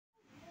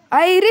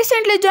I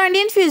recently joined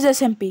INFUSE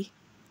SMP.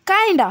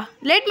 Kinda.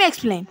 Let me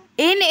explain.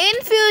 In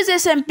INFUSE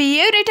SMP,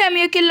 every time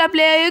you kill a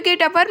player, you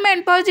get a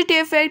permanent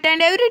positive effect,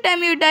 and every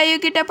time you die, you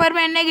get a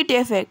permanent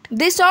negative effect.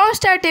 This all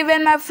started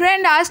when my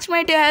friend asked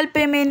me to help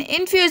him in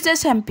INFUSE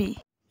SMP.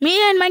 Me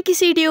and Monkey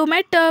CDO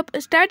met up,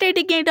 started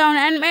digging down,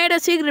 and made a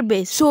secret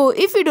base. So,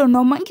 if you don't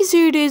know, Monkey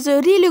CDO is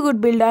a really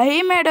good builder.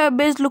 He made our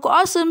base look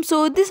awesome,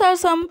 so these are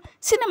some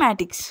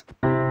cinematics.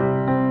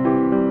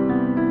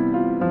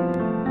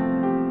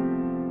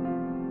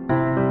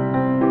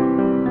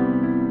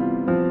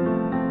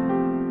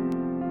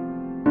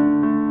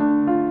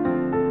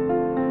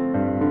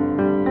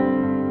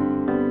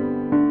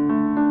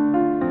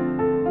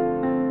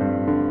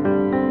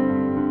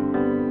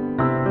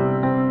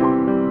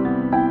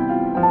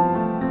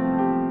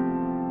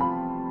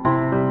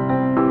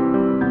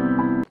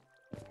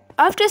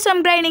 After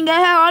some grinding, I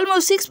have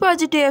almost 6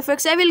 positive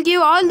effects. I will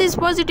give all these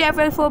positive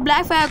effects for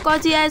Blackfire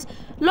cause he has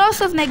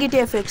lots of negative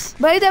effects.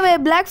 By the way,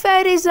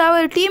 Blackfire is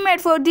our teammate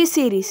for this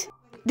series.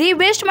 The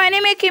best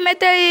money-making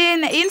method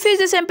in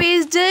INFUSE SMP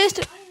is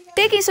just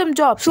taking some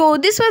jobs. So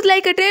this was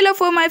like a trailer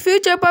for my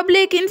future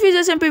public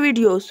INFUSE SMP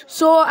videos.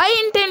 So I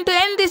intend to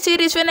end this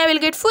series when I will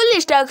get fully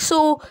stuck.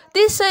 So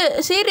this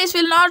series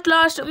will not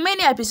last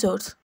many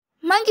episodes.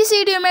 Monkey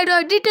CDO made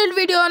a detailed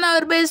video on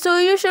our base, so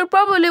you should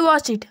probably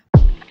watch it.